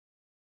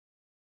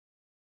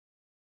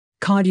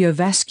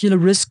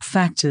Cardiovascular risk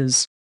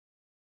factors.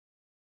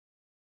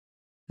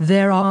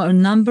 There are a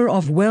number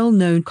of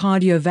well-known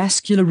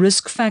cardiovascular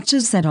risk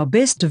factors that are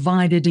best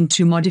divided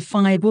into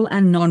modifiable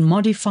and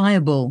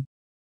non-modifiable.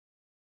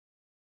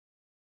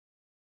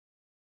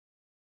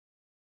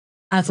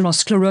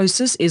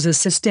 Atherosclerosis is a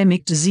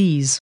systemic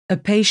disease. A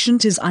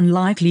patient is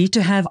unlikely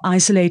to have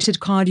isolated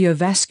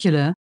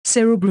cardiovascular,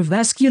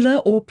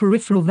 cerebrovascular or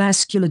peripheral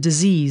vascular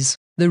disease.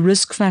 The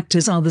risk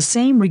factors are the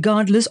same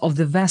regardless of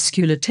the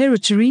vascular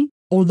territory,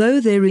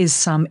 although there is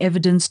some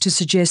evidence to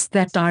suggest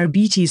that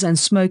diabetes and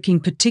smoking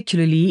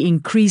particularly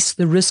increase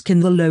the risk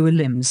in the lower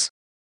limbs.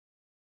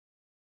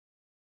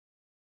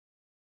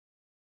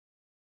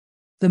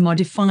 The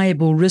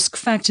modifiable risk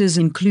factors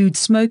include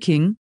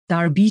smoking,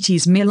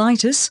 diabetes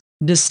mellitus,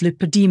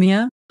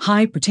 dyslipidemia,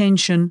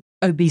 hypertension,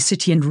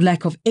 obesity and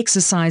lack of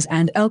exercise,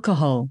 and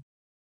alcohol.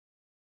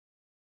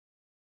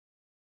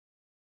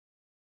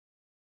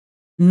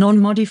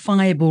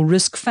 Non-modifiable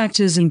risk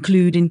factors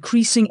include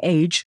increasing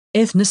age,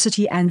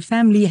 ethnicity and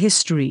family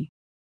history.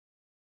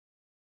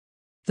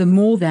 The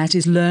more that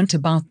is learnt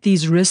about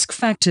these risk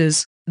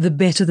factors, the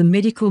better the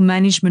medical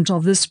management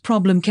of this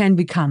problem can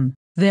become.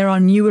 There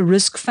are newer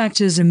risk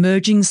factors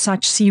emerging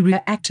such as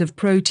C-reactive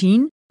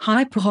protein,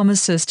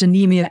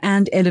 hyperhomocystinemia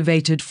and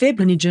elevated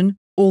fibrinogen,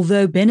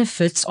 although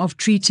benefits of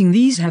treating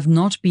these have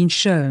not been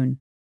shown.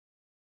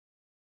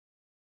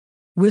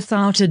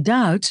 Without a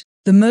doubt,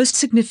 the most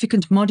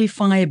significant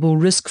modifiable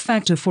risk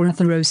factor for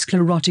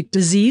atherosclerotic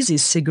disease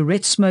is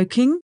cigarette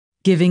smoking,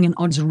 giving an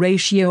odds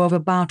ratio of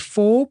about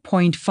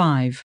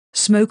 4.5.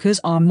 Smokers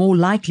are more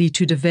likely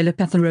to develop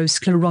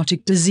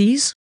atherosclerotic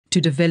disease,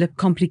 to develop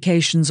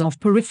complications of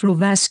peripheral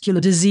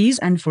vascular disease,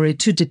 and for it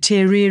to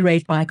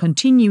deteriorate by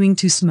continuing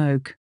to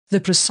smoke. The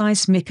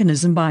precise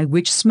mechanism by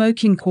which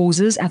smoking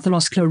causes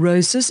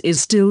atherosclerosis is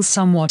still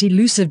somewhat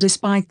elusive,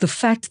 despite the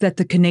fact that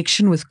the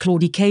connection with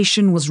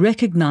claudication was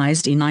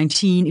recognized in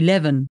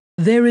 1911.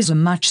 There is a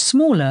much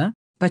smaller,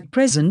 but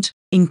present,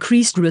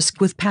 increased risk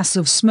with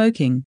passive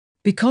smoking.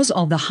 Because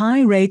of the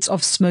high rates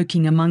of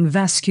smoking among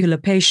vascular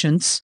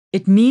patients,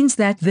 it means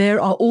that there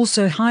are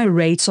also high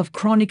rates of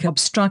chronic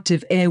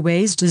obstructive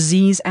airways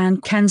disease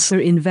and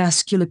cancer in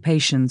vascular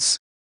patients.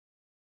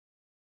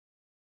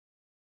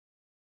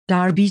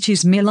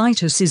 Diabetes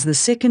mellitus is the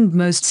second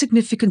most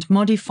significant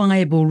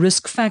modifiable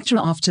risk factor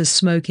after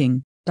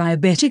smoking.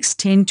 Diabetics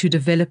tend to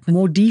develop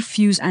more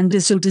diffuse and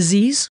distal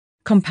disease,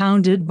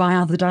 compounded by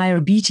other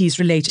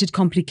diabetes-related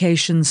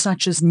complications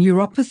such as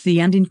neuropathy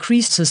and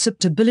increased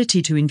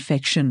susceptibility to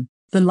infection.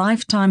 The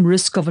lifetime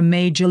risk of a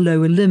major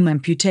lower limb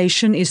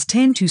amputation is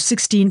 10 to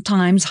 16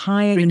 times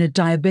higher in a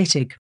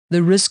diabetic.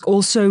 The risk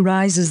also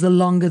rises the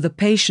longer the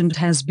patient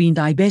has been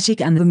diabetic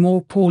and the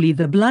more poorly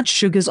the blood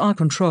sugars are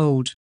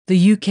controlled.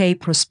 The UK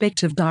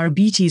prospective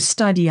diabetes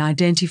study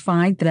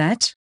identified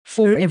that,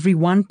 for every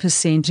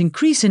 1%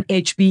 increase in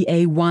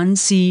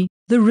HbA1c,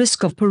 the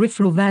risk of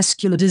peripheral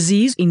vascular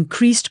disease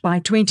increased by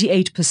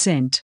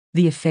 28%.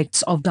 The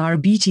effects of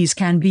diabetes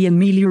can be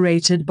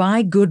ameliorated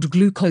by good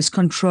glucose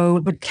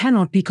control but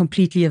cannot be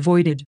completely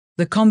avoided.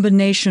 The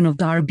combination of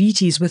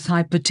diabetes with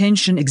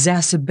hypertension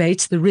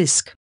exacerbates the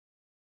risk.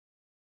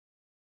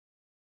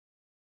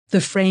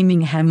 The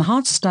Framingham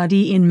Heart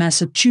Study in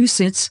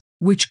Massachusetts,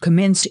 which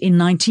commenced in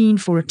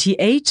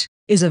 1948,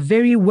 is a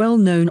very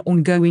well-known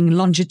ongoing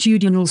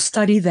longitudinal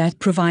study that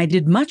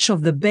provided much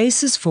of the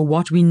basis for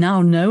what we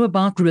now know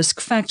about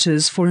risk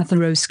factors for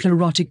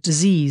atherosclerotic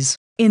disease.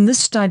 In the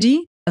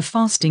study, a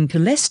fasting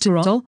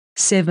cholesterol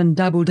 7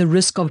 doubled the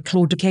risk of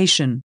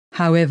claudication.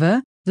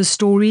 However, the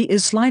story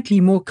is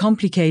slightly more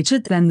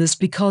complicated than this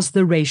because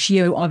the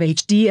ratio of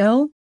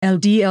HDL,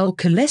 LDL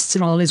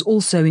cholesterol is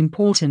also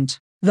important.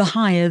 The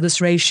higher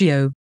this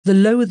ratio, the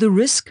lower the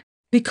risk.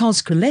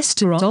 Because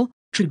cholesterol,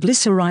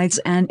 triglycerides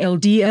and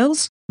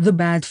LDLs, the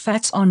bad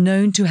fats, are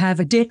known to have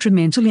a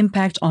detrimental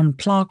impact on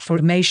plaque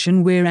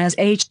formation, whereas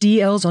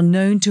HDLs are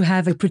known to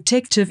have a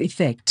protective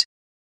effect.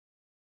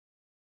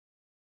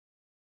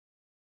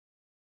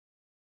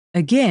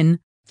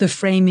 Again, the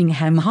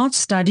Framingham Heart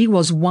Study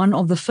was one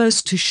of the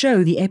first to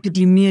show the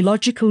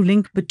epidemiological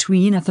link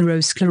between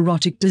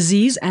atherosclerotic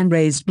disease and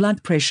raised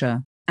blood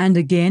pressure. And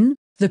again,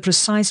 the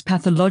precise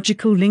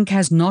pathological link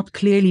has not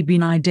clearly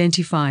been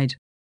identified.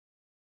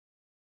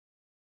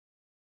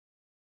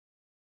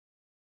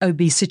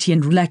 Obesity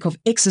and lack of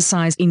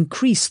exercise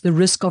increase the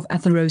risk of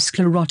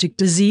atherosclerotic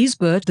disease,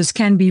 but this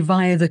can be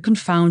via the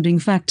confounding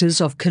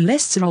factors of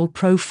cholesterol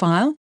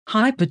profile,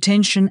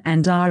 hypertension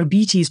and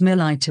diabetes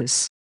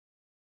mellitus.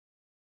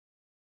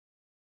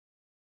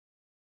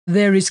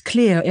 There is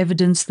clear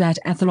evidence that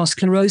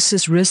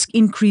atherosclerosis risk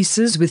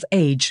increases with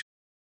age.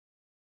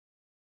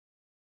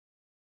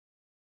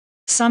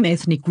 Some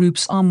ethnic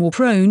groups are more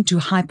prone to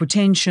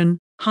hypertension,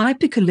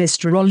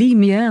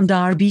 hypercholesterolemia and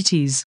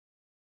diabetes.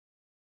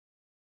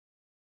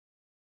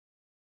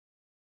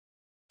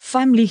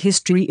 Family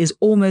history is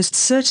almost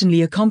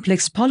certainly a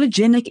complex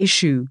polygenic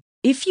issue.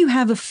 If you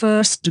have a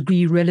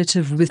first-degree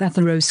relative with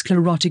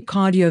atherosclerotic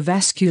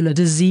cardiovascular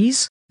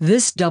disease,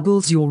 this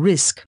doubles your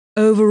risk.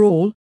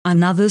 Overall,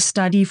 Another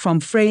study from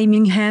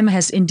Framingham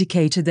has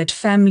indicated that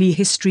family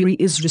history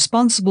is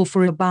responsible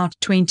for about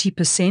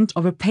 20%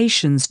 of a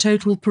patient's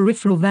total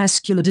peripheral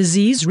vascular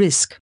disease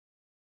risk.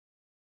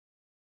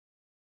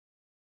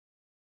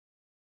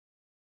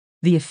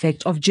 The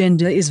effect of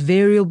gender is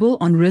variable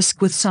on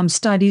risk, with some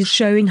studies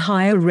showing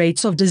higher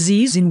rates of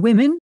disease in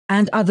women,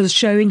 and others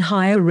showing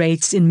higher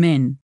rates in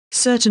men.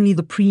 Certainly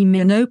the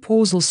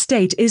premenopausal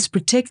state is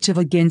protective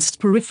against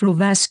peripheral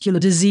vascular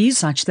disease,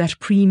 such that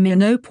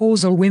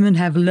premenopausal women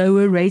have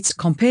lower rates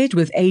compared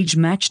with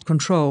age-matched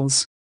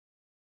controls.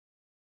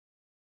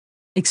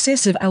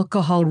 Excessive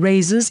alcohol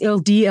raises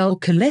LDL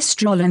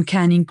cholesterol and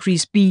can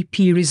increase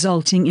BP,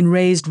 resulting in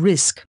raised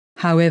risk.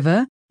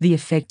 However, the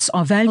effects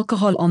of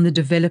alcohol on the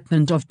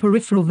development of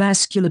peripheral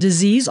vascular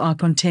disease are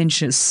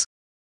contentious.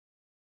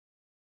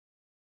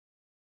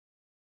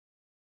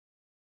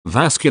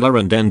 Vascular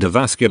and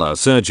endovascular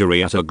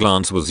surgery at a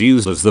glance was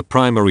used as the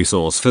primary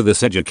source for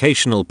this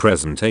educational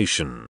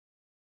presentation.